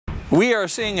We are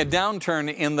seeing a downturn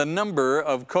in the number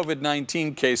of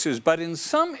COVID-19 cases, but in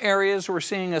some areas we're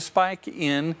seeing a spike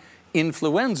in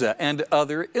influenza and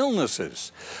other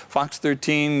illnesses. Fox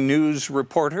 13 News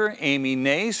reporter Amy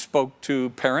Ney spoke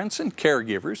to parents and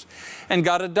caregivers and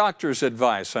got a doctor's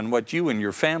advice on what you and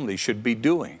your family should be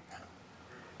doing.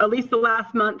 At least the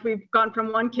last month, we've gone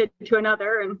from one kid to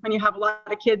another, and when you have a lot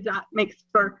of kids, that makes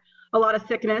for a lot of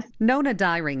sickness. Nona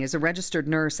Dyring is a registered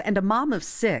nurse and a mom of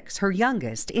 6, her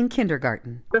youngest in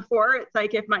kindergarten. Before, it's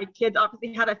like if my kids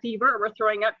obviously had a fever or were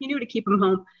throwing up, you knew to keep them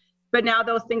home. But now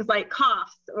those things like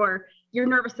coughs, or you're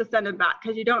nervous to send them back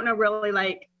because you don't know really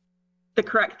like the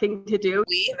correct thing to do.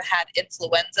 We've had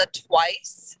influenza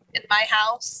twice in my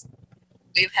house.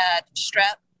 We've had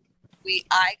strep.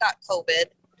 I got COVID.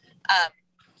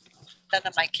 None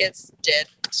of my kids did,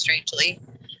 strangely.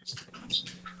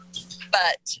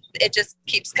 But it just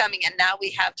keeps coming, and now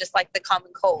we have just like the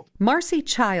common cold. Marcy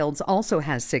Childs also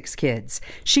has 6 kids.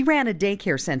 She ran a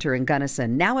daycare center in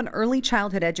Gunnison, now an early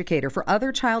childhood educator for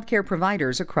other child care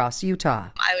providers across Utah.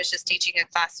 I was just teaching a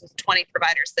class with 20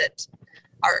 providers that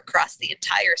are across the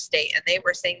entire state, and they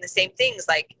were saying the same things,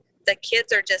 like the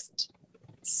kids are just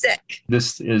sick.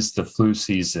 This is the flu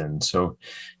season, so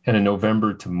kind of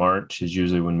November to March is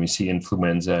usually when we see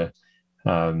influenza.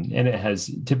 And it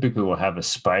has typically will have a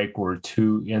spike or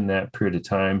two in that period of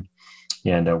time.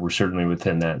 And we're certainly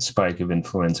within that spike of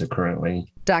influenza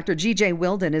currently. Dr. G.J.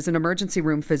 Wilden is an emergency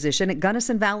room physician at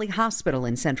Gunnison Valley Hospital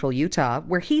in central Utah,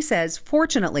 where he says,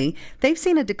 fortunately, they've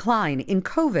seen a decline in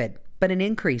COVID, but an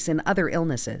increase in other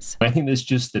illnesses. I think that's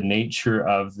just the nature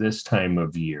of this time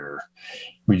of year.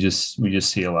 We just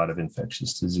see a lot of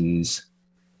infectious disease.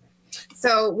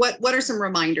 So what are some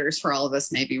reminders for all of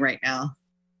us maybe right now?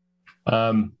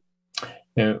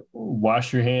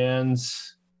 Wash your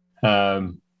hands.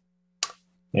 And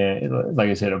like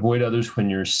I said, avoid others when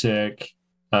you're sick.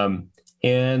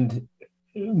 And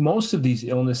most of these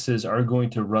illnesses are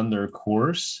going to run their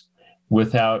course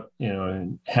without,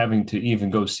 having to even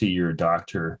go see your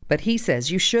doctor. But he says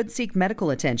you should seek medical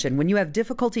attention when you have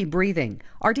difficulty breathing,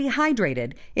 are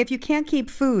dehydrated, if you can't keep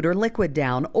food or liquid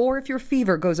down, or if your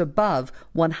fever goes above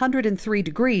 103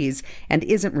 degrees and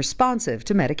isn't responsive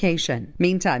to medication.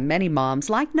 Meantime, many moms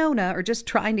like Nona are just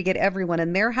trying to get everyone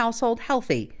in their household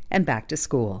healthy and back to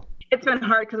school. It's been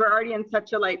hard because we're already in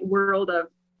such a world of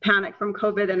panic from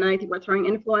COVID, and I think we're throwing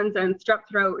influenza and strep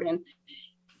throat and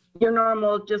your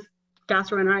normal just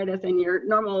gastroenteritis and your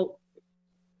normal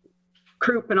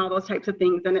croup and all those types of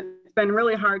things. And it's been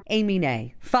really hard. Amy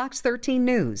Ney, Fox 13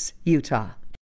 News, Utah.